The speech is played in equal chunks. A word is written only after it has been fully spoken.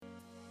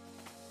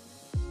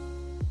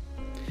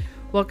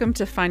Welcome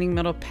to Finding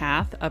Middle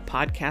Path, a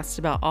podcast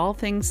about all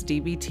things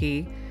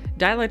DBT,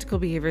 dialectical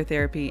behavior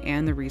therapy,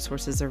 and the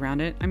resources around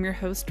it. I'm your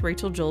host,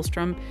 Rachel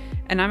Jolstrom,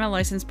 and I'm a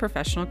licensed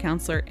professional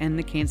counselor in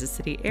the Kansas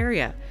City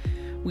area.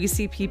 We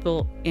see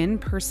people in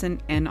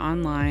person and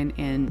online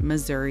in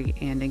Missouri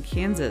and in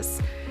Kansas.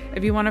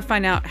 If you want to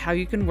find out how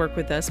you can work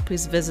with us,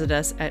 please visit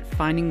us at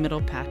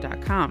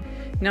findingmiddlepath.com.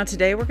 Now,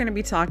 today we're going to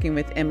be talking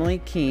with Emily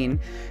Keene,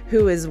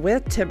 who is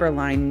with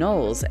Timberline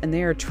Knolls, and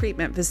they are a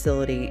treatment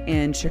facility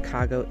in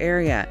Chicago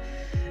area.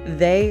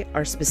 They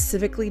are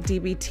specifically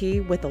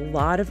DBT with a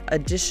lot of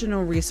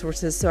additional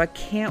resources, so I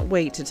can't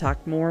wait to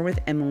talk more with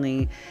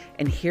Emily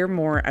and hear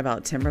more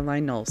about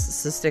Timberline Knolls.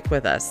 So stick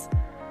with us.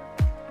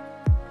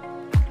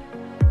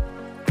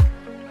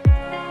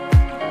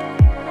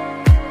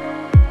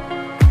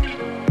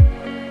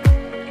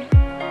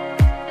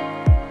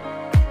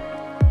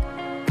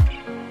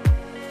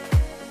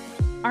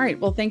 All right.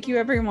 Well, thank you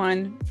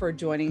everyone for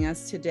joining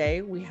us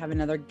today. We have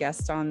another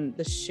guest on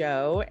the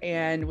show,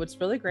 and what's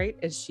really great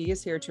is she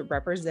is here to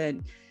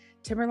represent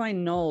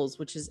Timberline Knolls,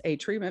 which is a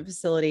treatment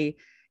facility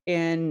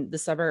in the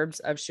suburbs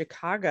of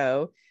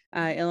Chicago,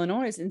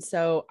 Illinois. And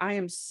so I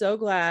am so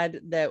glad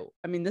that,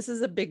 this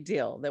is a big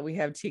deal that we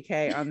have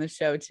TK on the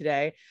show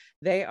today.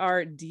 They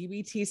are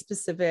DBT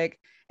specific.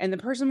 And the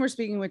person we're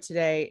speaking with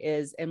today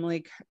is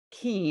Emily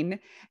Keene,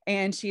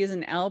 and she is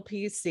an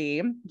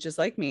LPC, just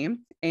like me.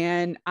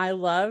 And I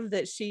love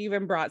that she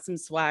even brought some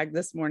swag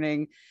this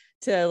morning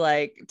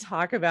to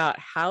talk about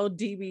how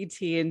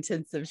DBT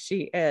intensive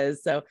she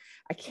is. So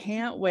I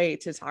can't wait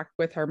to talk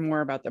with her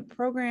more about the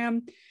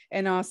program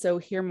and also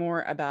hear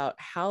more about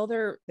how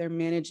they're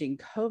managing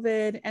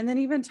COVID, and then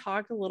even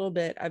talk a little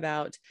bit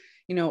about,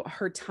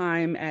 her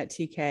time at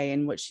TK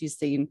and what she's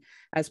seen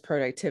as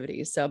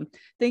productivity. So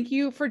thank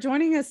you for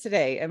joining us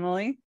today,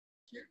 Emily.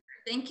 Sure.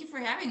 Thank you for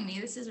having me.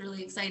 This is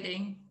really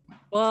exciting.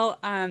 Well,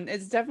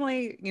 it's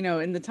definitely,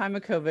 in the time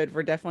of COVID,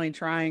 we're definitely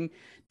trying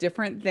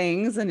different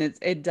things, and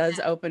it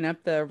does open up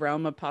the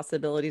realm of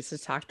possibilities to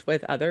talk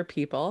with other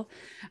people.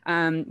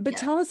 But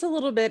tell us a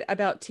little bit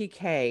about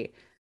TK,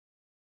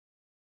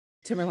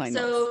 Timberline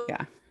Knolls.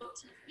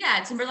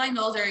 Timberline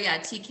Knolls, or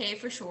TK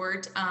for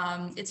short.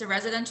 It's a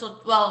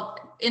residential,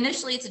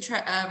 initially it's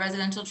a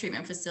residential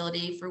treatment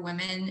facility for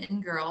women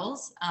and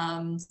girls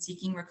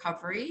seeking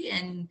recovery.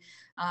 And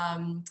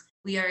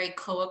we are a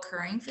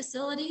co-occurring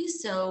facility.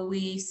 So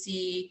we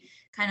see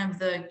kind of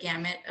the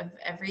gamut of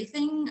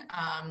everything,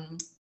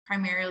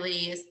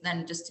 primarily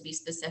then just to be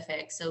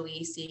specific. So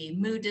we see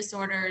mood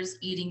disorders,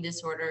 eating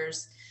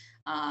disorders.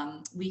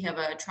 We have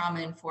a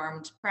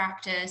trauma-informed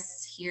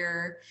practice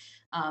here,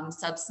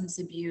 substance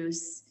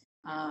abuse.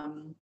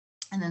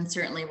 And then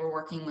certainly we're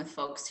working with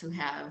folks who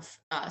have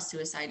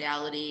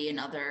suicidality and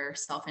other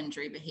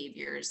self-injury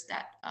behaviors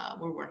that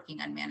we're working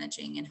on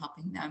managing and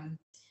helping them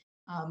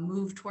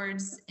move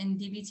towards in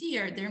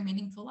DBT or their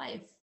meaningful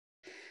life.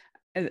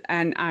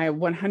 And I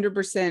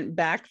 100%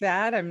 back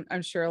that.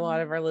 I'm sure a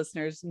lot of our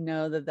listeners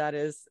know that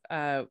is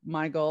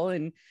my goal,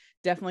 and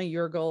definitely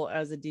your goal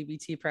as a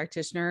DBT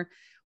practitioner,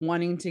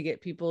 wanting to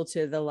get people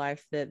to the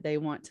life that they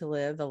want to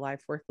live, the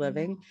life worth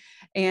living.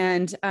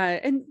 And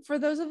for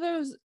those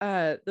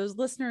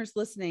listeners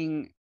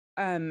listening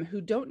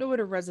who don't know what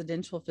a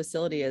residential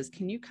facility is,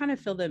 can you kind of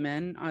fill them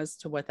in as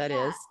to what that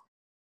is?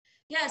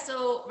 Yeah,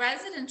 so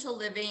residential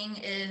living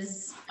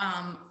is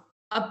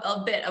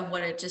a bit of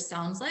what it just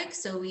sounds like.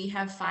 So we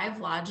have 5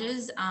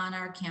 lodges on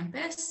our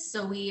campus.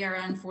 So we are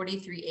on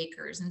 43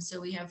 acres. And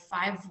so we have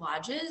 5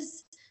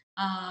 lodges.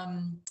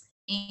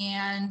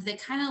 And they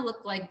kind of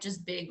look like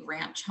just big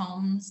ranch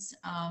homes,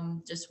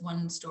 just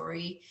one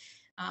story.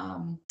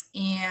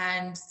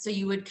 And so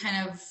you would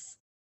kind of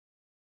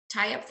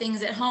tie up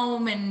things at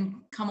home and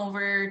come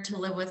over to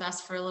live with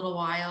us for a little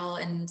while.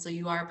 And so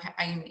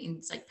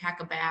it's like pack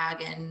a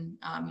bag and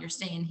you're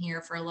staying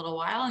here for a little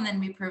while. And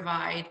then we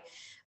provide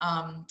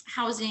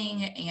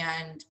housing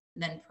and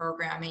then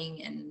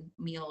programming and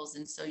meals.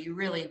 And so you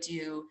really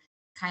do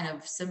kind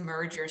of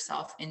submerge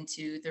yourself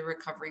into the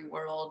recovery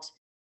world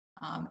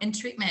and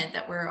treatment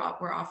that we're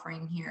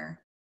offering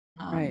here.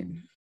 Right.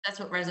 That's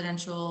what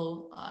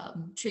residential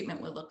treatment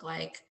would look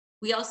like.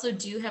 We also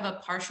do have a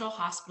partial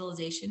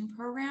hospitalization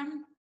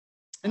program.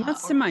 And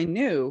that's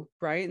semi-new,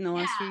 right? In the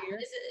last few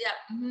years?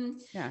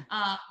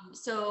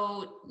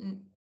 So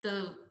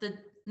the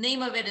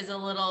name of it is a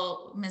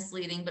little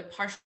misleading, but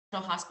partial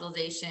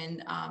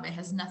hospitalization, it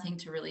has nothing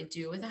to really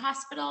do with a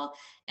hospital,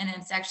 and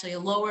it's actually a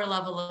lower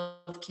level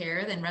of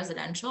care than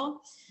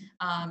residential.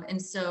 And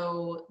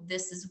so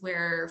this is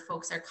where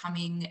folks are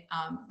coming.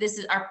 This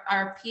is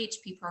our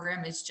PHP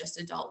program is just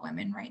adult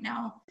women right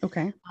now.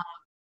 Okay.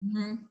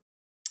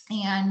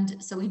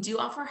 And so we do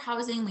offer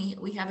housing.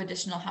 We have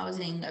additional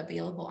housing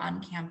available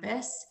on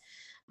campus.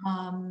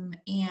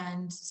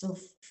 And so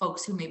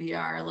folks who maybe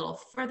are a little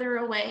further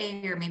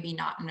away or maybe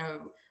not in a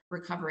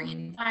recovery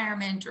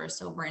environment or a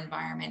sober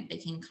environment, they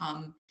can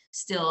come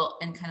still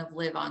and kind of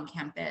live on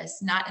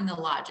campus, not in the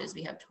lodges.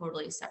 We have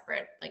totally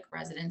separate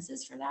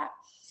residences for that.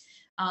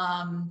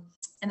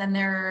 and then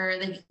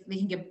they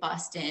can get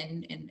bussed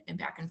in and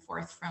back and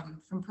forth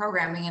from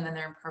programming, and then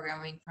they're in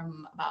programming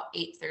from about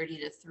 8:30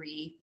 to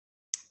 3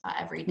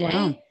 every Wow.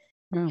 day.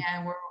 Wow.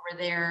 And we're over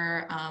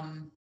there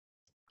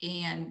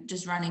and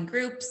just running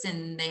groups,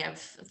 and they have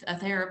a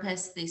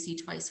therapist they see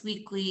twice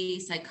weekly,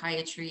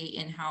 psychiatry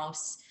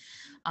in-house.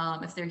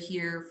 If they're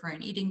here for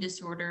an eating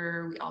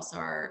disorder, we also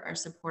are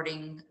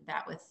supporting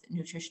that with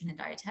nutrition and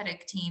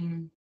dietetic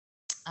team.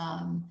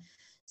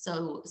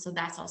 So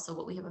that's also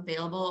what we have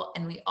available.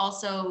 And we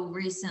also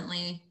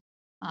recently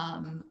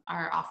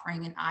are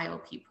offering an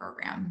IOP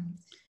program.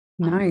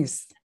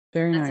 Nice.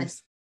 Very That's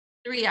nice.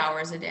 3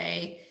 hours a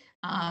day.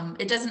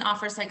 It doesn't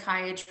offer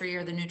psychiatry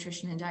or the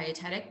nutrition and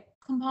dietetic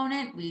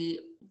component. We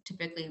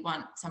typically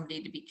want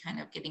somebody to be kind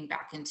of getting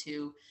back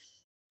into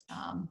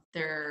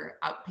their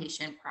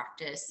outpatient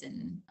practice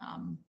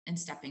and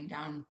stepping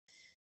down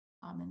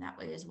in that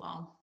way as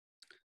well.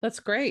 That's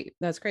great.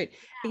 That's great.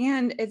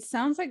 And it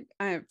sounds like,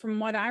 from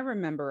what I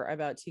remember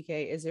about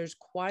TK, is there's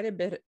quite a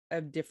bit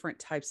of different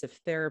types of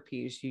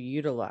therapies you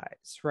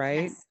utilize,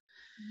 right? Yes.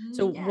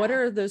 So Yeah. what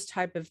are those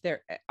type of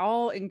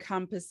all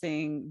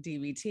encompassing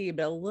DBT,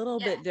 but a little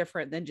bit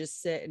different than just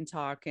sit and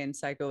talk and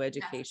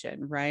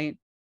psychoeducation, right?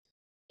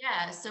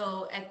 Yeah,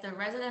 so at the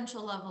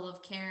residential level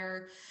of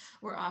care,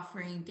 we're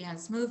offering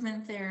dance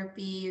movement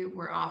therapy,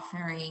 we're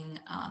offering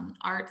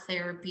art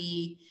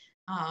therapy,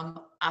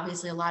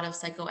 obviously a lot of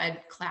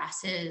psychoed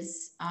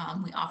classes.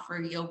 We offer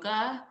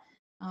yoga.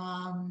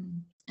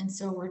 And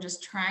so we're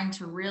just trying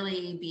to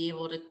really be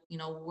able to,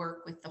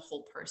 work with the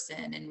whole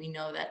person. And we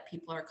know that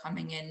people are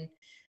coming in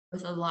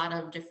with a lot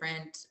of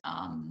different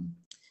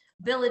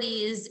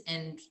abilities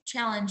and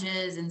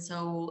challenges. And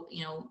so,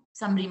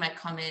 somebody might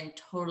come in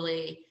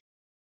totally,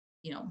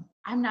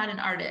 I'm not an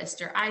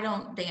artist or I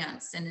don't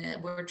dance.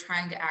 And we're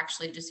trying to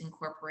actually just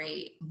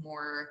incorporate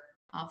more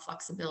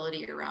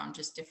flexibility around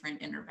just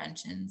different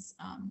interventions.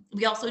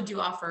 We also do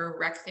offer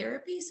rec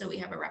therapy. So we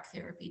have a rec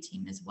therapy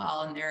team as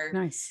well. And they're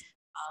nice.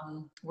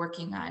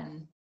 Working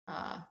on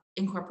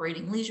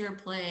incorporating leisure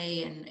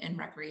play and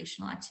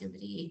recreational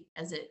activity,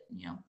 as it,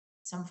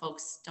 some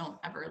folks don't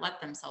ever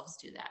let themselves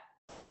do that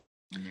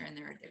when they're in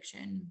their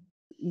addiction.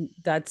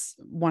 That's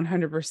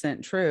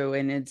 100% true.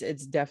 And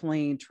it's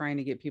definitely trying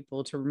to get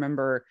people to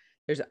remember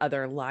there's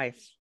other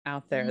life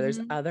out there. There's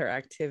other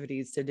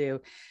activities to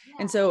do. Yeah.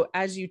 And so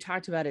as you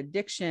talked about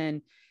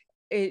addiction,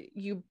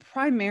 you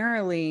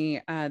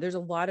primarily, there's a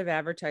lot of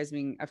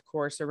advertising, of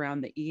course,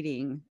 around the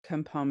eating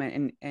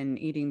component and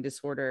eating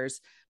disorders,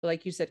 but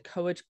like you said,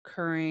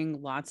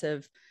 co-occurring, lots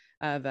of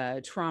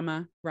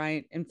trauma,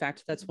 right? In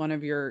fact, that's one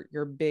of your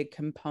big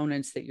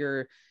components, that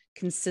you're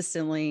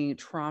consistently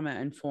trauma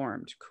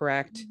informed,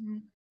 correct? Mm-hmm.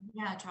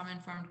 Yeah, trauma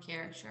informed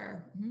care,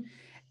 sure. Mm-hmm.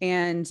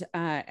 And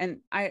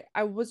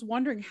I was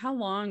wondering, how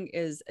long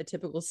is a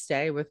typical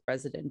stay with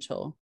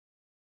residential?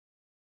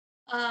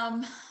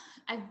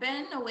 I've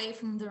been away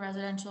from the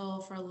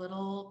residential for a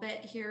little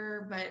bit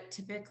here, but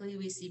typically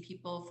we see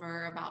people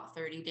for about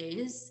 30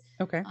 days.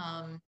 Okay.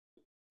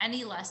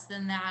 Any less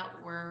than that,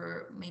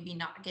 we're maybe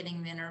not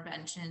getting the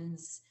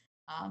interventions,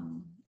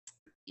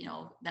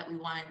 that we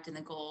wanted in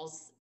the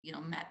goals,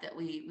 met, that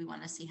we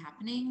want to see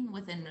happening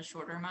within a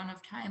shorter amount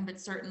of time, but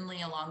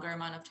certainly a longer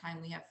amount of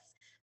time. We have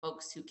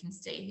folks who can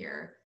stay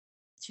here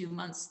 2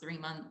 months, 3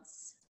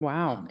 months.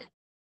 Wow.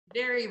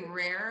 Very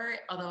rare,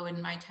 although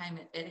in my time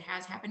it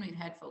has happened. We've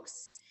had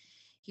folks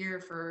here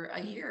for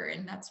a year,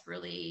 and that's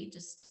really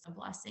just a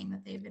blessing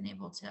that they've been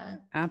able to.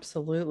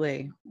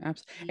 Absolutely.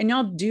 And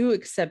y'all do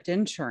accept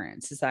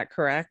insurance, is that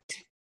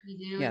correct? We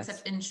do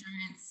accept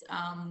insurance,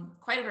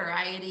 quite a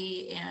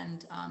variety,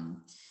 and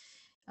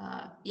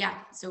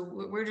so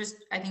we're just,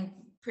 I think,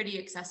 pretty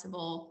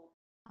accessible.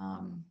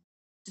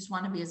 Just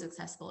want to be as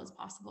accessible as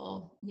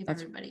possible. Give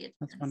everybody a chance.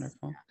 That's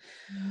wonderful.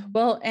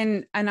 Well,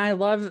 and I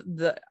love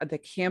the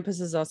campus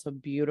is also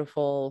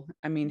beautiful.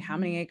 I mean, how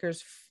many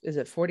acres is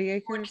it? 40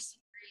 acres?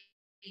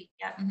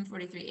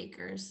 43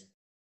 acres.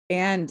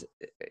 And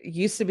it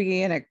used to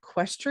be an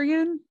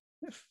equestrian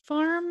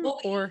farm,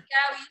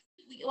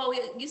 we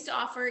used to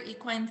offer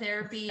equine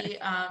therapy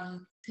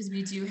because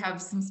we do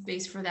have some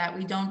space for that.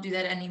 We don't do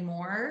that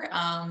anymore.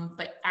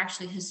 But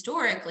actually,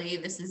 historically,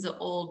 this is an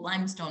old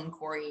limestone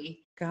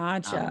quarry.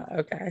 Gotcha.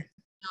 Okay.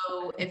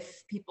 So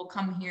if people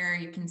come here,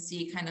 you can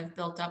see kind of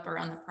built up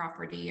around the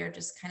property are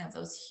just kind of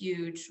those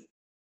huge,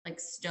 like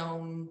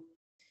stone,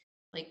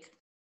 like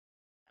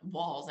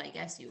walls, I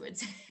guess you would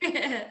say.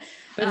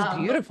 But it's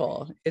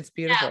beautiful. It's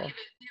beautiful. Yeah, we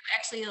have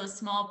actually a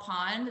small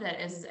pond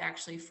that is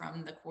actually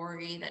from the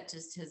quarry that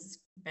just has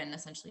been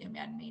essentially a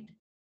man-made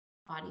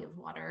body of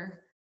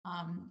water.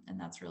 And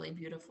that's really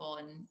beautiful.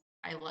 And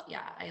I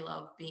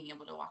love being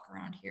able to walk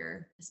around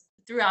here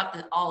throughout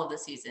all of the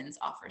seasons,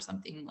 offer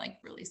something like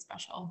really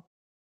special.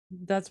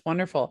 That's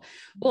wonderful.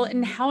 Well,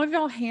 and how have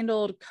y'all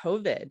handled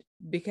COVID?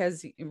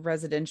 Because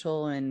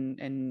residential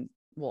and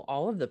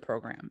all of the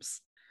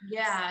programs.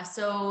 Yeah.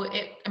 So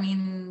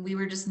we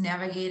were just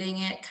navigating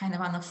it kind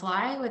of on the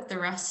fly with the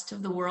rest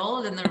of the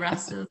world and the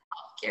rest of the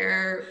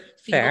healthcare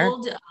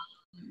field.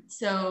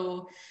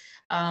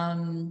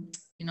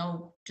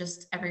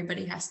 just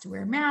everybody has to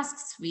wear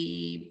masks.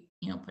 We,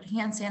 put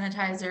hand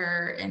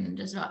sanitizer in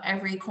just about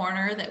every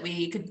corner that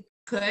we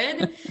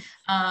could.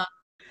 Um,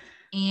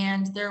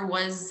 and there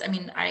was,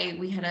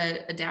 we had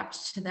to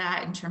adapt to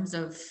that in terms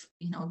of,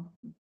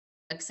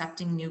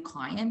 accepting new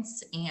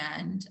clients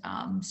and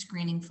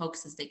screening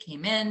folks as they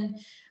came in.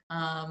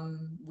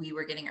 We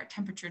were getting our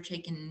temperature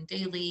taken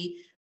daily,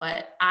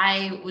 but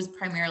I was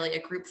primarily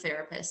a group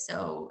therapist.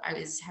 So I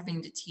was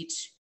having to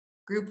teach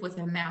group with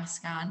a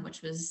mask on,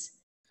 which was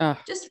Oh,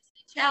 just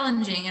really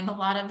challenging in a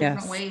lot of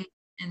different yes. ways,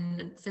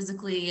 and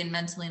physically and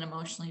mentally and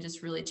emotionally,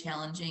 just really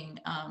challenging.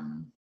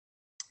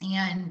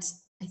 And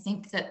I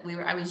think that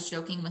I was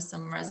joking with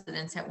some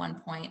residents at one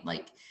point,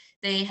 like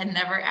they had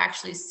never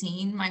actually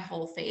seen my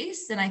whole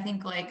face. And I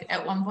think like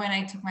at one point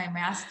I took my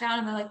mask down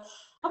and they're like,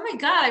 oh my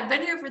God, I've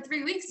been here for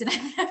 3 weeks and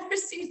I've never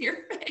seen your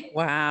face.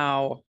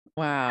 Wow.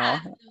 Yeah,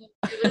 Wow. so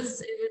it was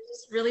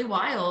just really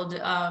wild.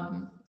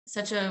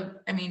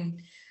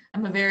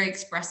 I'm a very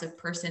expressive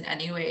person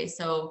anyway.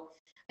 So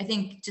I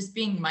think just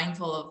being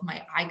mindful of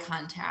my eye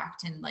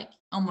contact and like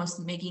almost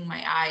making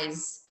my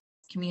eyes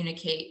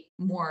communicate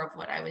more of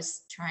what I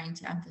was trying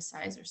to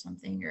emphasize or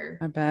something,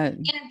 I bet.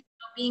 and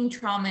being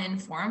trauma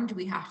informed,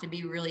 we have to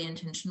be really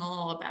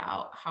intentional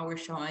about how we're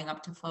showing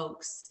up to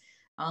folks.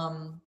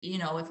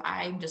 If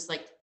I'm just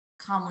like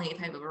calmly,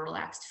 if I have a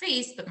relaxed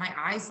face, but my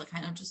eyes like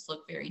kind of just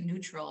look very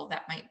neutral,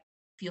 that might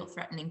feel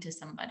threatening to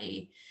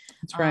somebody.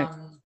 That's right.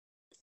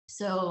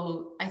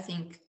 So I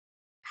think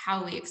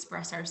how we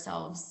express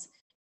ourselves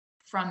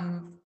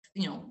from,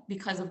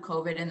 because of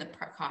COVID and the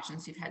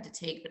precautions we've had to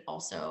take, but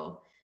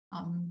also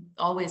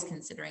always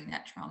considering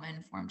that trauma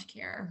informed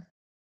care.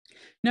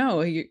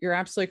 No, you're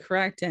absolutely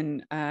correct.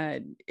 And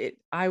I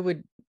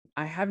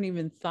haven't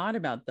even thought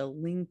about the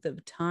length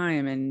of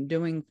time and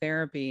doing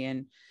therapy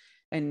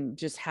and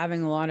just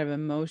having a lot of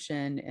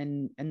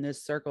emotion in the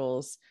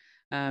circles,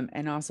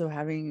 and also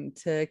having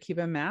to keep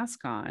a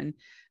mask on.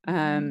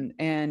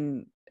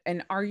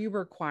 And are you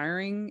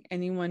requiring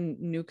anyone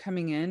new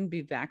coming in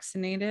be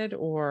vaccinated,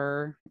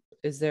 or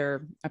is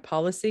there a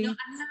policy?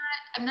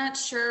 I'm not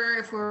sure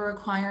if we're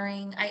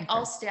requiring,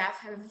 all Okay. staff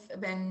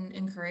have been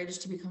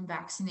encouraged to become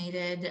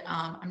vaccinated.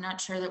 I'm not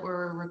sure that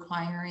we're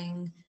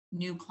requiring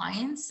new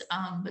clients,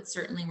 but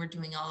certainly we're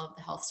doing all of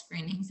the health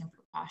screenings and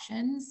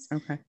precautions.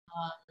 Okay.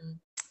 Um,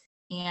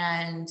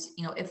 and,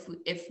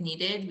 if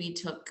needed, we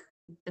took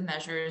the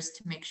measures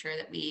to make sure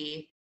that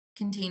we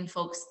contained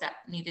folks that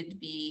needed to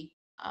be,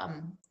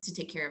 to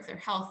take care of their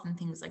health and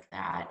things like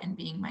that, and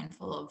being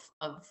mindful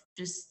of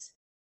just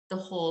the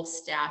whole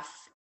staff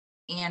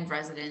and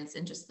residents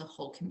and just the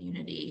whole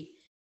community,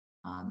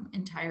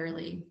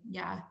 entirely.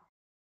 Yeah.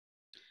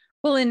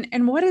 Well,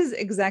 and what is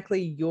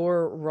exactly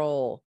your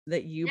role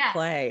that you Yeah.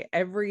 play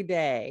every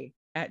day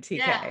at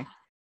Yeah. TK?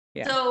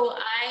 Yeah. So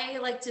I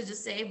like to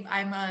just say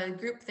I'm a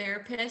group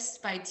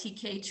therapist by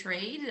TK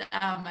trade.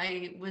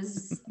 I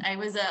was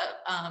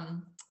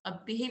a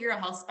behavioral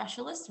health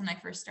specialist when I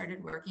first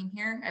started working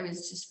here. I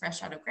was just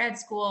fresh out of grad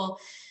school,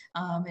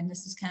 and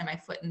this was kind of my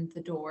foot in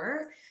the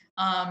door.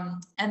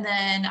 And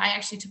then I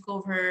actually took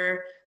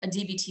over a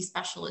DBT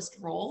specialist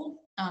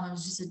role. It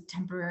was just a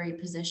temporary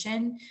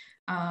position,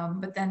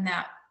 but then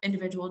that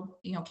individual,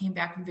 came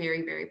back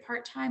very, very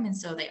part time, and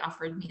so they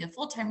offered me the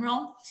full time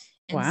role.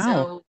 And Wow.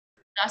 so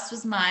thus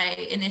was my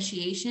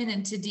initiation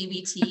into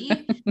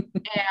DBT.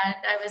 And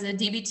I was a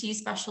DBT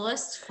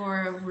specialist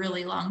for a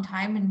really long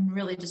time and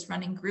really just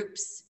running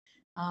groups,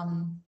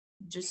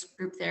 just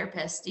group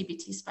therapist,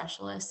 DBT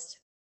specialist.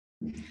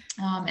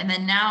 And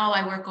then now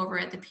I work over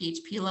at the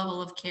PHP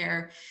level of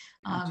care.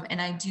 Gotcha.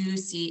 And I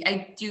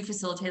do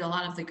facilitate a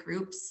lot of the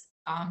groups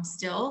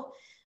still.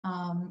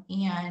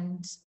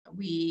 And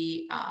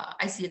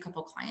I see a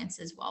couple clients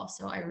as well.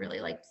 So I really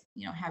like,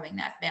 having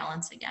that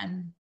balance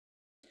again.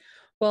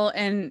 Well,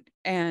 and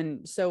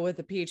so with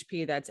the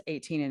PHP, that's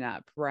 18 and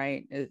up,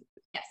 right? Yes.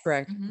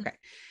 Correct. Mhm. Okay.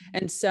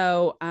 And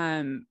so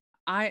I'm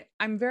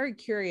very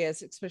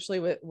curious, especially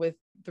with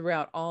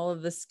throughout all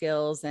of the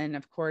skills, and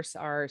of course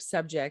our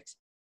subject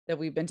that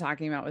we've been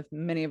talking about with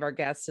many of our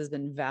guests has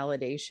been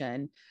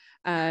validation.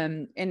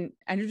 And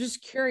I'm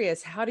just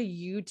curious, how do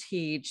you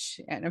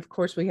teach? And of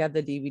course we have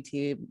the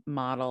DBT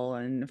model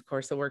and of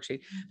course the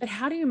worksheet, but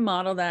how do you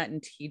model that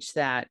and teach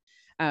that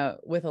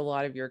with a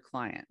lot of your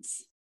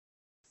clients?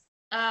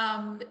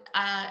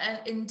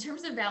 In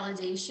terms of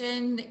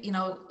validation,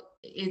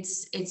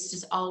 it's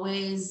just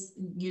always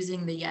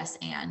using the yes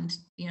and,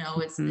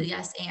 it's the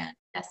Mhm.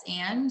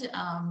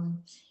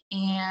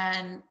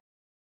 and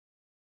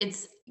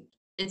it's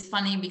it's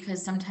funny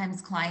because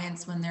sometimes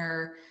clients, when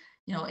they're,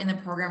 in the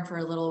program for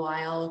a little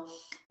while,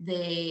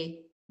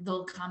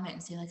 they'll comment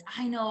and say like,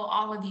 I know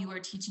all of you are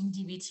teaching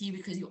DBT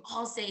because you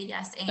all say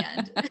yes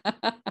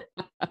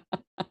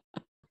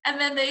and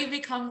then they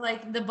become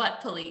like the butt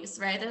police,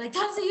 right? They're like,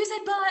 Tomsi, you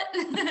said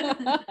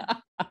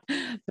butt.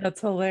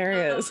 That's So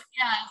hilarious.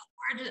 yeah,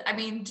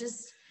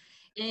 just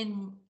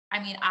in,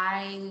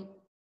 I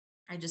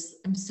just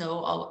am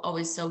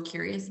always so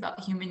curious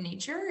about human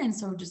nature. And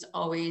so just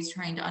always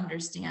trying to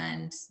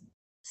understand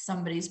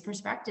somebody's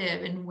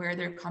perspective and where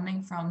they're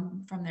coming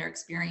from their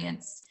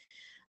experience,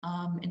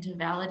 and to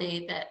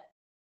validate that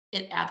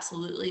it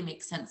absolutely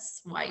makes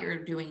sense why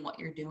you're doing what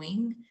you're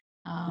doing,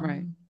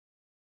 Right.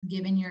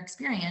 given your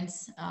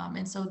experience.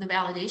 And so the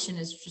validation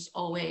is just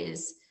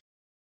always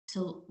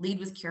to lead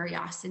with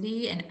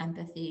curiosity and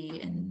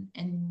empathy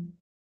and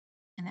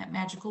that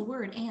magical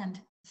word and.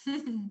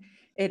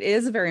 It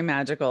is very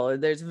magical.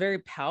 There's very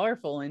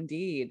powerful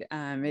indeed.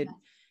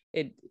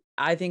 It,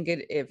 I think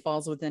it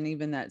falls within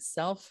even that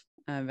self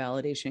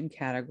validation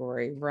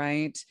category,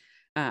 right?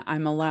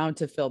 I'm allowed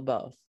to feel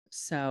both.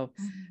 So,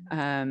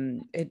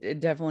 it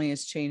definitely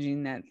is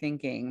changing that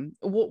thinking.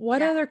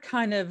 What Yeah. other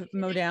kind of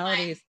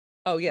modalities?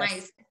 Oh,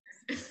 yes.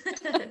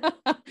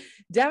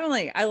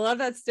 Definitely. I love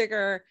that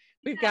sticker.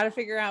 We've got to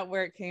figure out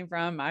where it came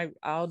from.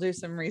 I'll do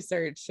some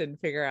research and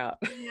figure out.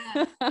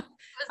 Yeah.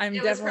 I'm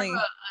It was from definitely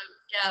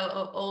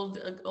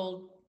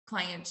old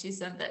client. She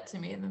sent that to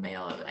me in the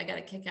mail. I got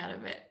a kick out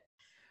of it.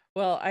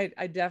 well,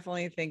 I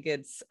definitely think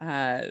it's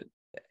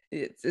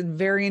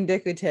very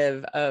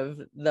indicative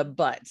of the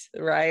butt,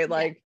 right?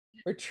 Like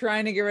we're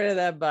trying to get rid of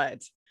that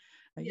butt.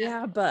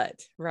 Yeah,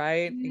 but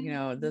right. You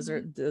know, those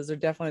are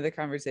definitely the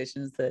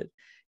conversations that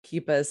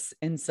keep us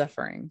in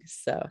suffering.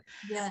 So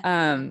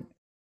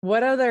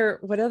what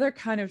other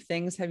kind of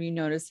things have you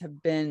noticed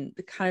have been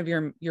the kind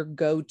of your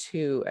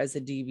go-to as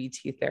a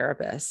DBT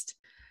therapist?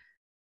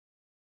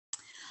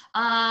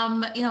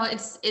 You know,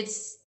 it's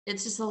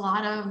just a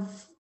lot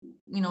of,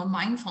 you know,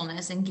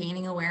 mindfulness and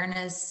gaining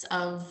awareness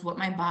of what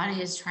my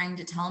body is trying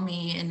to tell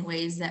me in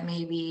ways that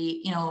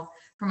maybe, you know,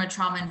 from a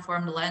trauma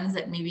informed lens,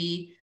 that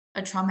maybe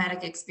a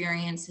traumatic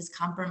experience has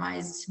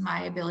compromised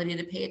my ability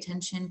to pay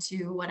attention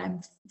to what I'm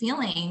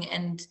feeling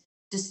and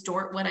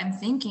distort what I'm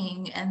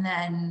thinking. And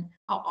then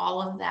how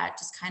all of that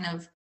just kind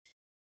of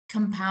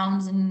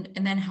compounds and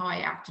then how I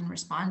act and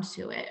respond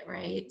to it.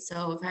 Right.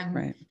 So if I'm,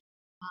 Right.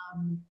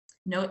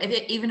 no,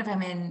 even if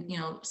I'm in, you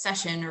know,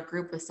 session or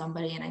group with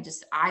somebody and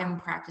I'm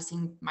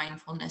practicing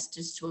mindfulness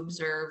just to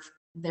observe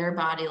their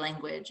body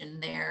language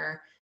and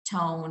their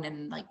tone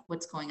and like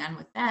what's going on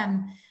with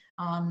them,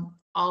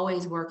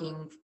 always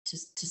working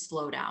to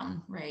slow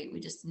down, right? We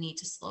just need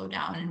to slow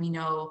down. And we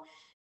know,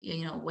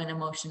 you know, when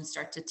emotions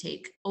start to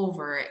take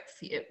over,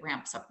 it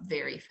ramps up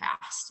very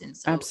fast. And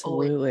so always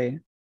Absolutely.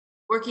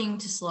 working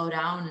to slow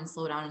down and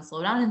slow down and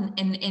slow down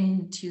and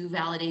into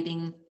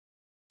validating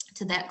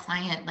to that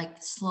client,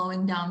 like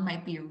slowing down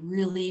might be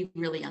really,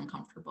 really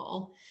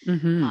uncomfortable.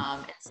 Mm-hmm.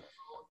 And so,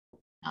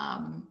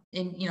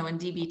 in, you know, in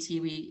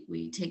DBT,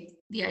 we take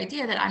the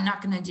idea that I'm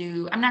not going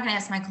to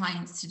ask my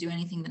clients to do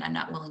anything that I'm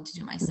not willing to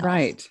do myself.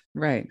 Right.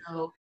 Right.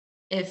 So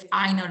if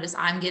I notice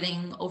I'm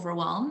getting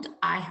overwhelmed,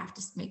 I have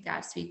to make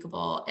that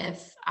speakable.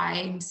 If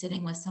I'm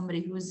sitting with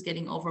somebody who is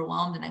getting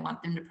overwhelmed and I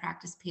want them to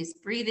practice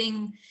paced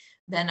breathing,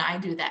 then I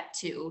do that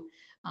too.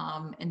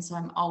 And so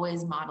I'm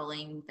always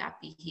modeling that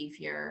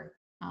behavior,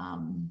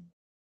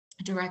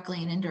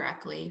 directly and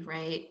indirectly,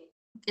 right?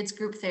 It's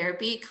group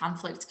therapy,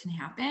 conflict can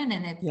happen,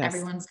 and Yes.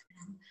 everyone's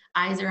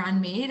eyes are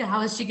on me to how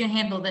is she going to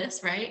handle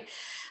this, right?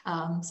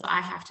 So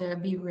I have to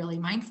be really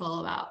mindful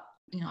about,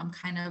 you know, I'm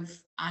kind of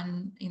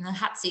on in the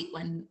hot seat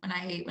when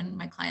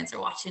my clients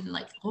are watching,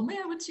 like, oh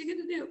man, what's she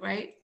going to do,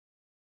 right?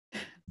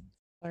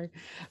 Sorry.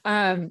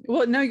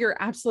 Well, no, you're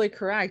absolutely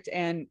correct.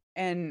 And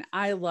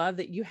I love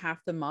that you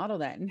have to model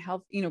that, and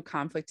health, you know,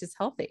 conflict is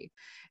healthy.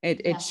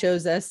 It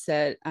shows us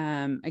that,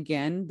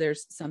 again,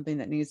 there's something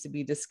that needs to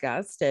be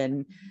discussed,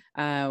 and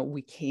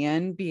we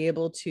can be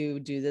able to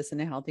do this in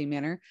a healthy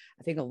manner.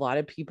 I think a lot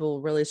of people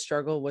really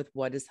struggle with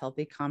what does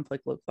healthy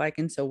conflict look like.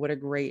 And so what a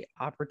great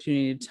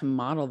opportunity to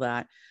model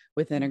that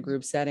within a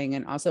group setting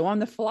and also on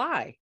the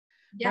fly.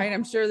 Right.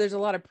 I'm sure there's a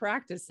lot of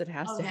practice that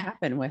has to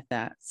happen with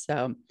that.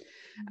 So,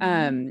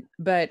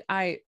 but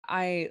I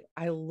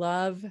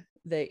love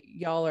that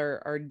y'all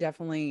are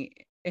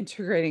definitely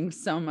integrating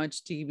so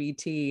much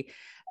DBT.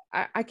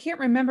 I can't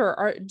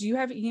remember, do you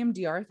have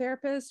EMDR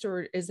therapist,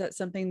 or is that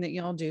something that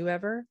y'all do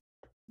ever?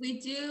 We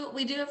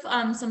do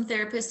have some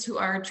therapists who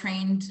are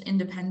trained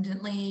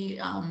independently,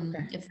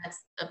 Okay. if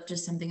that's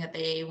just something that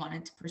they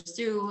wanted to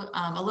pursue.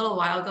 A little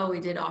while ago,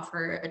 we did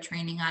offer a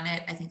training on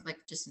it. I think like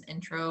just an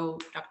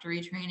introductory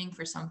training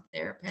for some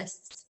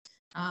therapists.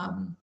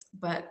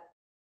 But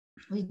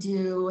we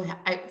do,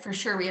 for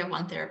sure, we have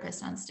one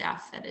therapist on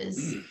staff that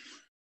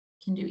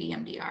can do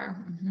EMDR.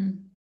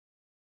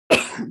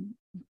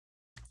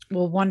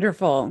 Well,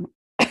 wonderful.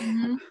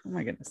 Mm-hmm. Oh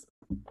my goodness.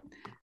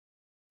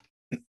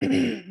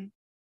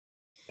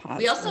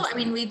 We also, I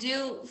mean, we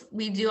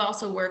do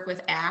also work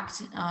with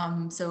ACT.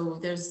 So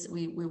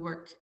we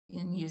work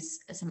and use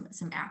some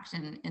ACT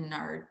in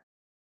our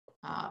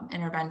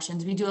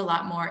interventions. We do a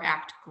lot more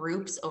ACT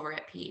groups over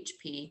at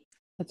PHP.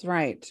 That's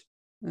right.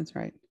 That's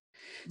right.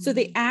 So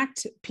the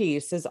ACT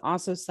piece is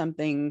also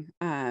something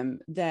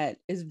that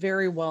is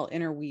very well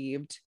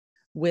interweaved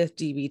with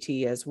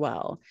DBT as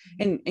well.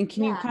 And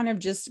can you kind of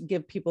just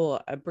give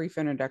people a brief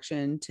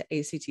introduction to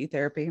ACT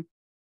therapy?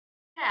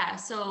 Yeah, Yeah,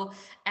 so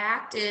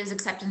ACT is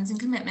acceptance and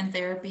commitment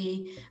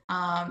therapy.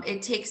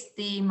 It takes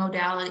the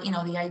modality,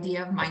 the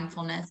idea of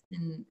mindfulness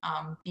and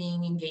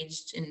being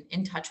engaged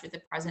in touch with the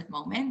present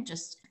moment,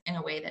 just in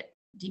a way that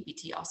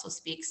DBT also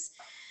speaks.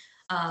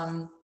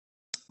 Um,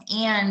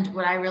 and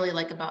what I really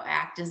like about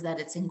ACT is that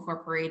it's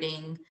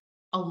incorporating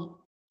a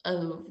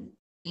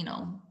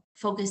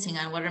focusing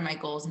on what are my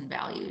goals and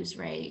values,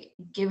 right?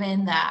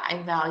 Given that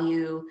I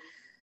value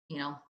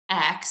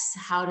X,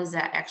 how does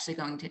that actually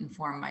going to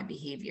inform my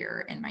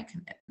behavior and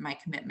my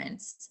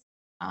commitments?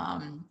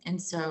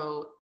 And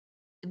so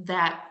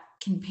that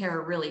can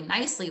pair really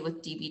nicely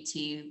with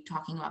DBT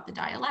talking about the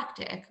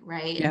dialectic,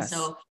 right? And Yes.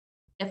 so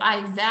if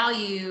I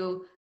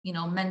value,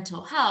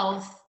 mental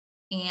health,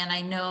 and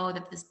I know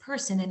that this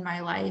person in my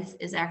life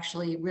is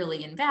actually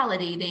really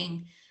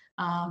invalidating,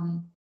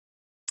 um,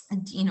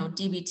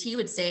 DBT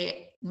would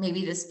say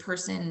maybe this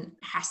person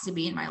has to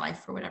be in my life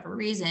for whatever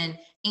reason,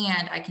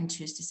 and I can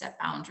choose to set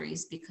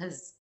boundaries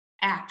because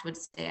ACT would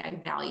say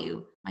I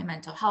value my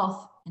mental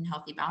health, and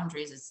healthy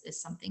boundaries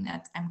is something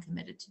that I'm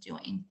committed to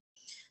doing.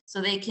 So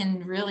they can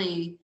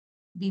really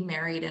be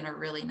married in a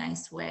really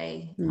nice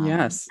way.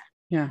 Yes.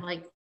 Yeah. I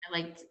like I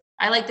like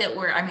I like that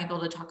I'm able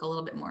to talk a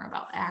little bit more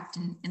about ACT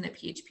in the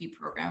PHP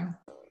program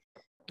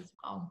as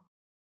well.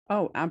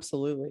 Oh,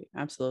 absolutely.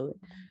 Absolutely.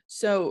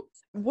 So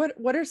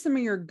what are some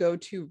of your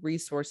go-to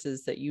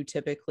resources that you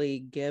typically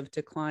give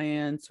to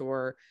clients,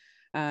 or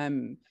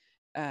um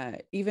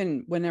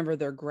even whenever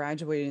they're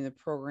graduating the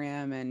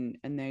program and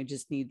they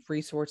just need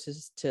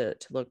resources to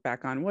look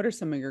back on? What are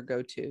some of your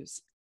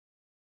go-tos?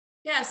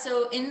 Yeah,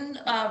 so in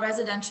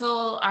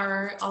residential,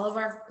 all of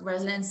our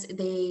residents,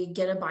 they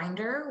get a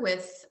binder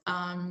with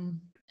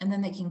and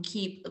then they can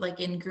keep, like,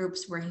 in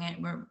groups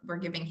we're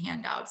giving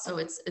handouts. So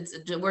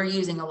we're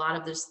using a lot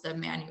of the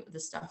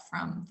stuff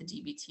from the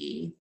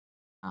DBT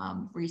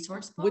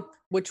resource book.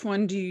 Which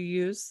one do you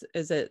use?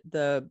 Is it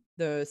the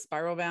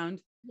spiral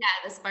bound? Yeah,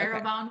 the spiral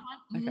Okay. bound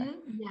one. Okay.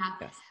 Yeah.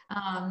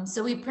 Yes.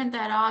 So we print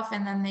that off,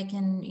 and then they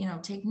can,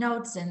 take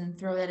notes and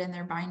throw that in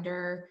their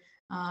binder.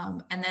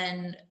 And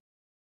then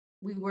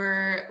we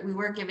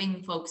were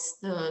giving folks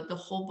the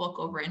whole book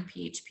over in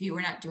PHP.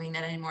 We're not doing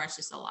that anymore. It's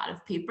just a lot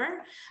of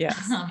paper.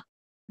 Yes.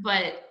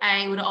 But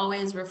I would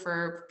always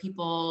refer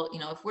people,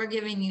 if we're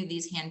giving you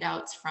these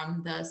handouts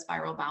from the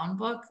spiral bound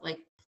book, like,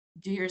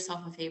 do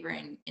yourself a favor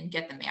and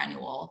get the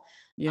manual.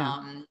 Yeah.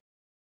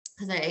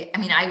 Because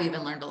I've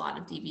even learned a lot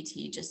of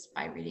DBT just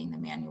by reading the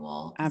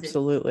manual, because it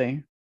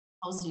Absolutely.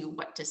 tells you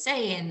what to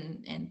say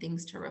and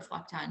things to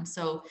reflect on.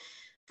 So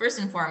first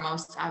and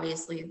foremost,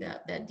 obviously the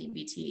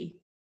DBT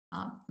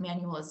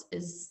manual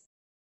is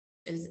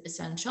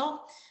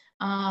essential.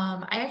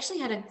 I actually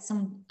had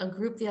a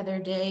group the other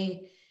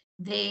day.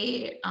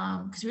 They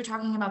because we were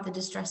talking about the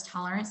distress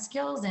tolerance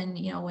skills, and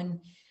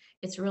when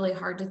it's really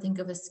hard to think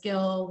of a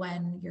skill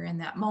when you're in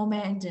that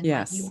moment, and like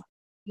Yes.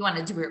 you want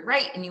to do it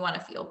right, and you want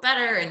to feel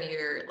better, and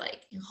you're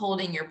like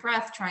holding your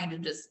breath trying to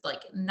just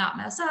like not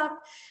mess up.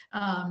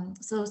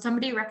 So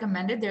somebody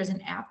recommended there's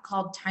an app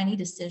called Tiny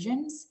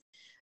Decisions,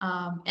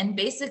 and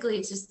basically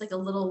it's just like a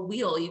little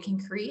wheel you can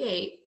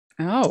create,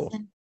 Oh,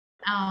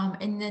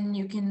 and then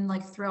you can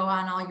like throw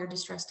on all your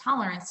distress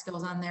tolerance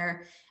skills on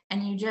there.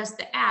 And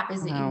the app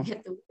is that you wow.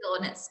 hit the wheel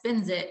and it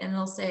spins it, and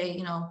it'll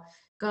say,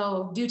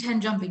 go do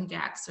 10 jumping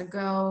jacks, or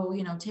go,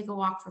 take a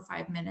walk for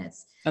 5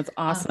 minutes. That's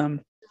Um,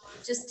 awesome.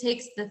 it just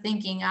takes the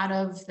thinking out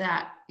of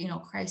that,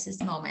 crisis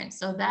moment.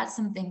 So that's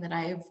something that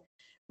I've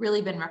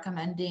really been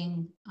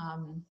recommending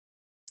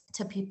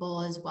to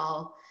people as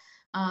well.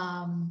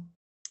 Um,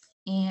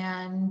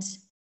 and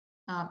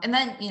and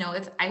then,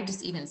 if I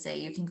just even say,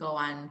 you can go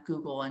on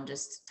Google and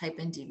just type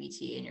in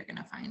DBT, and you're going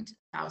to find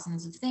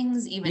thousands of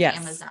things, even Yes.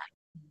 Amazon.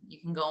 You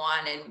can go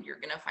on and you're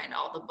going to find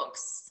all the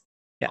books,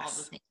 all the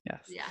Yes. things.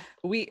 Yes.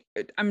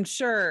 Yeah. I'm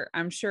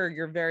sure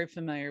you're very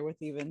familiar with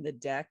even the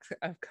deck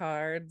of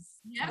cards.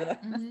 Yeah.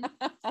 Hmm.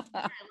 I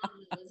love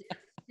those. Yeah.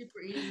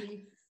 Super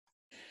easy.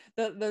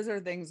 Those are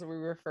things that we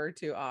refer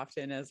to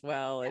often as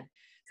well. And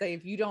say,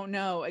 if you don't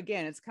know,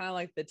 again, it's kind of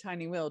like the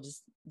tiny wheel,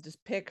 just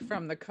pick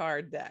from the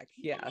card deck.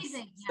 Yes.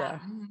 Amazing. Yeah.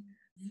 So Hmm.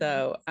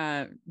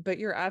 so but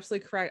you're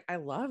absolutely correct. I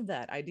love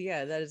that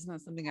idea. That is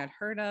not something I'd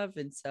heard of.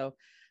 And so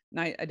and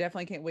I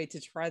definitely can't wait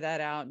to try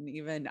that out. And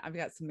even I've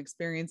got some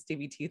experienced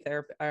DBT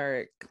therapy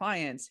or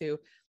clients who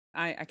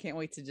I can't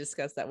wait to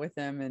discuss that with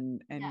them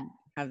Yeah. and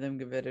have them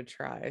give it a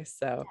try.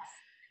 So Yes.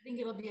 I think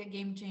it'll be a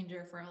game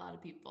changer for a lot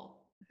of people.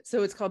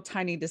 so it's called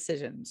Tiny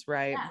Decisions,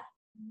 right? Yeah.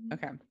 Mhm.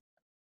 Okay.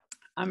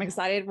 I'm Yeah.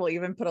 excited. We'll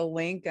even put a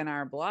link in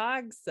our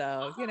blog.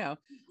 So, Awesome.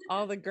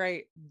 all the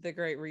great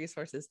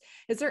resources.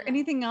 Is there Yeah.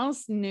 anything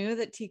else new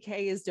that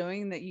TK is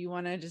doing that you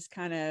want to just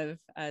kind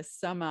of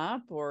sum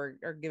up or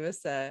give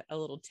us a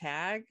little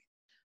tag,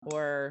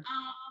 or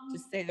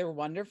just Um, say they're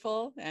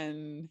wonderful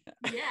and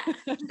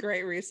yeah.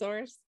 great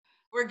resource?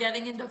 We're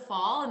getting into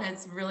fall, and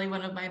it's really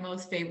one of my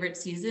most favorite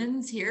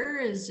seasons here.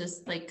 Is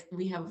just like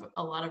we have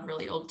a lot of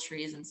really old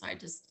trees, and so I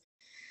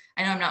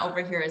know I'm not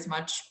over here as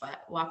much,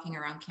 but walking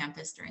around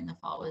campus during the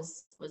fall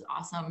was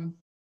awesome.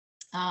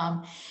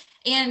 Um,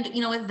 and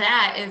with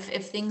that,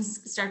 if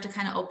things start to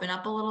kind of open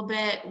up a little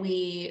bit,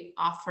 we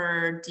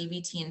offer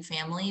DBT and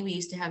family. We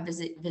used to have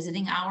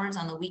visiting hours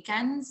on the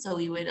weekends, so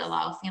we would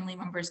allow family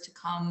members to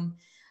come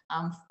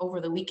over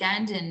the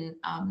weekend and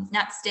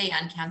not stay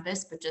on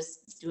campus, but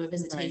just do a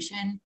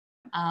visitation.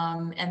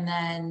 Right. And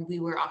then we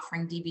were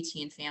offering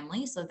DBT and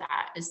family, so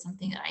that is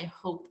something that I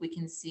hope we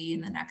can see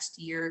in the next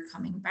year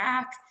coming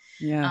back.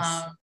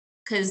 Yes,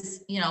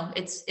 because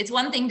it's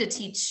one thing to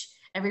teach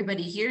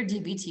everybody here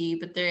DBT,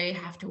 but they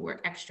have to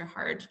work extra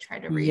hard to try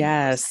to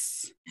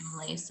reinforce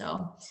family.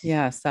 So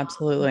yes,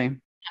 absolutely. That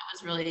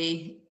was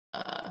really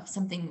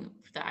something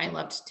that I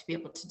loved to be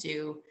able to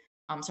do.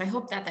 So I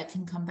hope that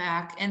can come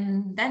back,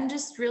 and then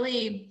just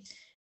really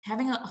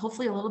having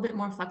hopefully a little bit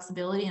more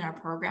flexibility in our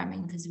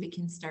programming, because we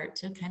can start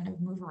to kind of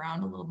move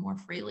around a little more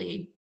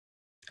freely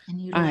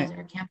and utilize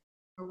our campus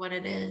for what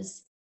it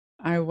is.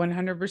 I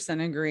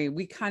 100% agree.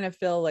 We kind of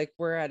feel like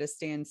we're at a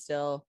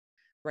standstill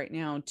right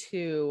now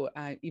too,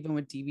 even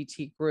with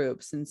DBT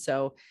groups. And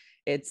so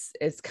it's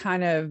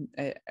kind of,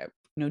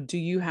 do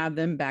you have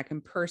them back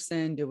in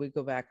person? Do we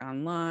go back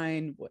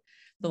online?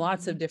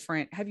 Lots of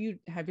different,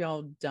 have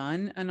y'all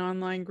done an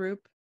online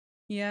group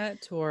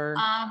yet, or?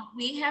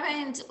 We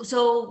haven't.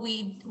 So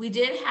we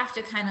did have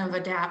to kind of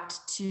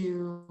adapt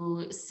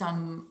to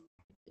some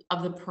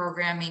of the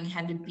programming.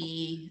 Had to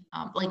be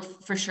like,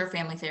 for sure,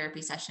 family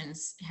therapy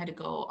sessions had to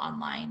go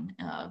online,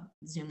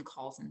 Zoom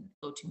calls and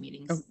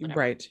GoToMeetings. Oh,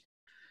 right.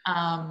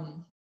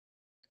 And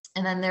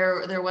then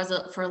there was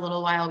for a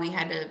little while, we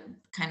had to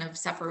kind of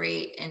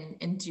separate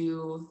and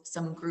do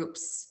some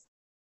groups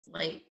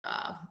like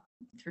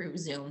through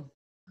Zoom.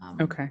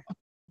 Okay.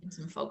 And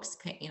some folks,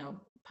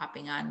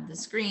 popping on the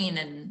screen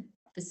and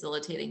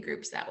facilitating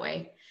groups that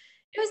way.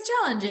 It was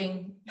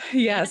challenging.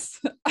 Yes.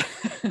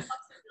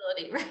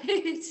 Flexibility,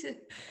 right?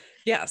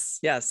 Yes.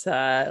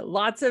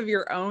 Lots of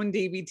your own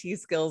DBT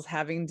skills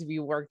having to be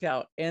worked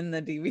out in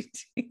the DBT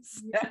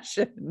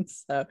session.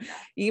 So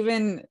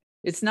even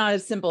it's not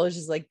as simple as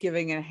just like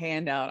giving a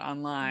handout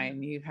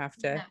online. You have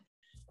to,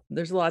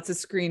 there's lots of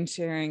screen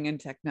sharing and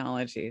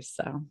technology.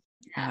 So,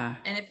 and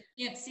if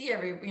you can't see you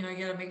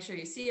got to make sure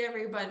you see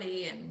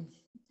everybody. And,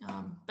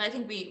 but I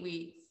think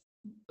it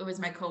was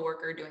my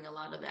coworker doing a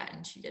lot of that,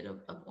 and she did a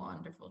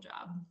wonderful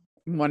job.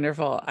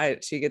 Wonderful.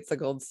 She gets the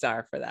gold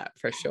star for that,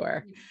 for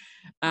sure.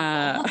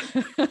 Well,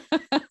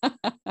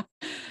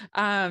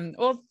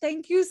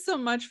 thank you so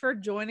much for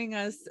joining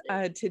us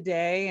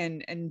today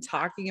and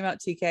talking about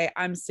TK.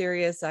 I'm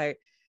serious.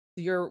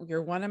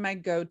 You're one of my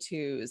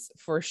go-tos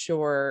for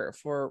sure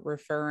for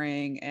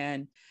referring,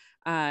 and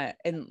I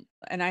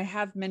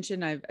have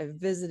mentioned I've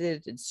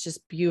visited. It's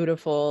just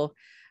beautiful.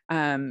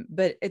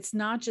 But it's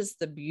not just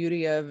the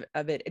beauty of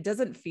it. It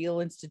doesn't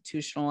feel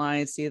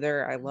institutionalized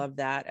either. I love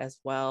that as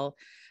well.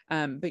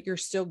 But you're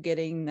still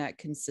getting that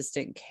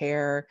consistent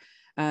care.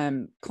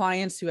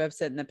 Clients who have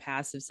said in the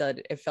past have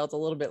said it felt a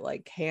little bit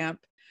like camp.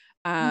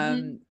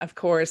 Of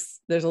course,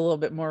 there's a little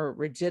bit more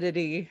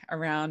rigidity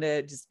around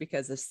it just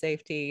because of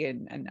safety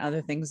and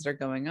other things that are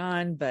going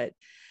on. But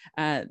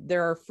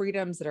there are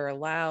freedoms that are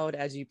allowed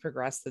as you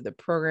progress through the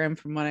program,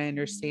 from what I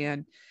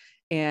understand.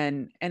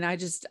 And I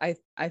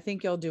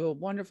think you'll do a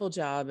wonderful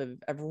job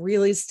of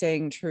really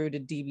staying true to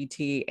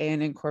DBT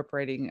and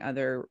incorporating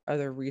other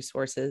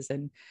resources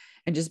and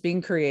just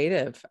being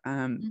creative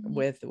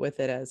with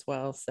it as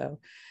well. So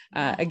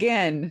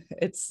again,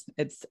 it's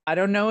I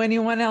don't know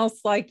anyone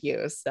else like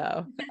you.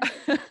 So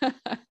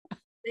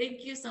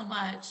thank you so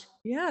much.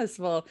 Yes.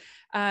 Well,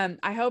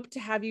 I hope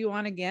to have you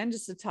on again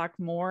just to talk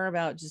more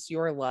about just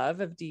your love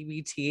of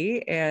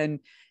DBT and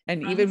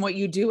even what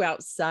you do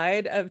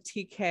outside of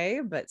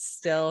TK, but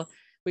still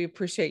we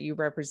appreciate you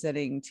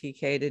representing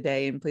TK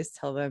today, and please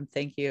tell them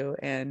thank you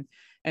and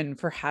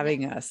for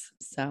having us.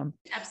 So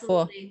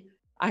absolutely. Well,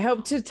 I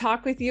hope to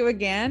talk with you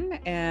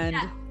again, and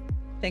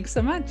thanks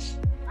so much.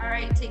 All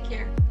right. Take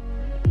care.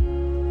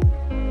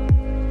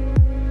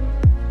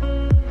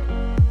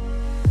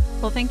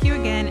 Well, thank you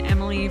again,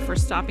 Emily, for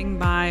stopping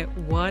by.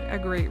 What a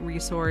great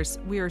resource.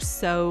 We are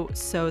so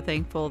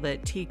thankful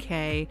that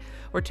TK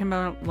or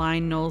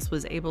Timberline Knolls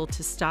was able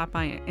to stop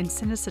by and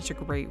send us such a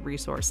great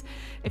resource.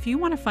 If you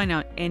want to find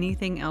out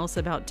anything else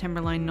about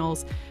Timberline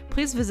Knolls,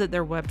 please visit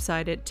their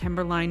website at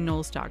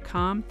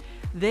timberlineknolls.com.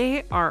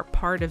 They are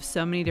part of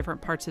so many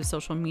different parts of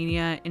social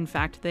media. In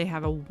fact, they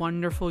have a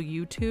wonderful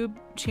YouTube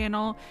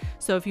channel.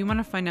 So if you want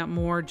to find out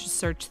more, just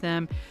search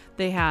them.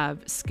 They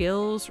have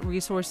skills,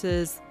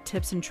 resources,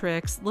 tips and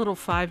tricks, little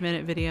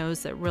 5-minute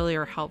videos that really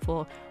are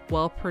helpful,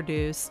 well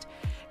produced.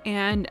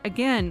 And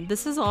again,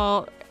 this is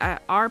all,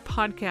 our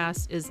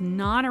podcast is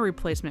not a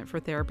replacement for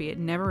therapy. It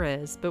never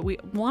is. But we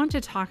want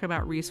to talk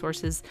about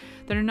resources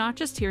that are not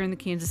just here in the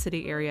Kansas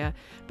City area,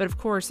 but of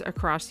course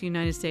across the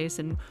United States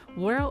and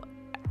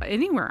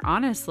anywhere,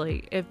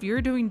 honestly. If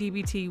you're doing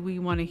DBT, we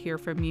want to hear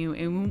from you,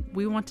 and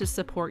we want to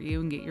support you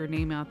and get your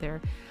name out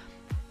there.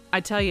 I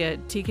tell you,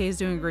 TK is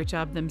doing a great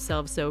job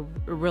themselves, so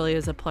it really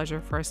is a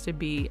pleasure for us to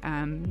be,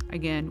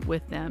 again,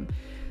 with them.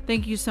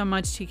 Thank you so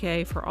much,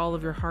 TK, for all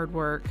of your hard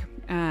work.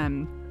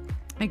 And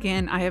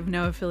Again, I have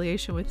no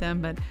affiliation with them,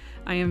 but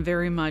I am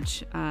very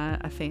much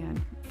a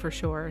fan for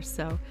sure.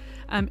 So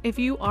if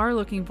you are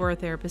looking for a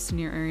therapist in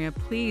your area,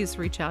 please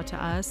reach out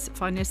to us.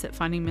 Find us at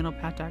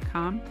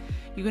findingmiddlepath.com.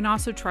 You can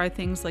also try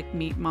things like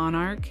Meet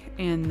Monarch,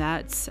 and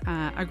that's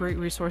a great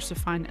resource to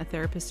find a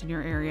therapist in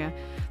your area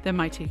that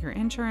might take your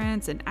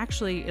insurance, and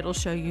actually it'll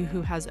show you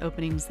who has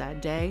openings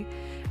that day.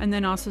 And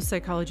then also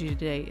Psychology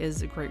Today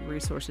is great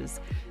resources.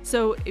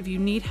 So if you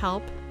need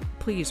help,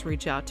 please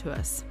reach out to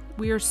us.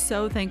 We are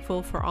so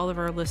thankful for all of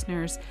our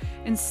listeners,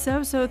 and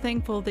so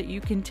thankful that you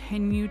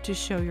continue to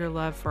show your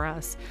love for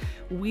us.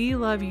 We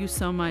love you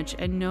so much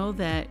and know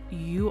that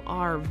you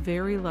are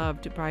very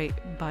loved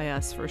by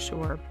us for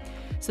sure.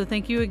 So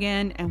thank you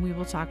again, and we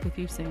will talk with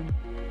you soon.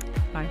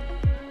 Bye.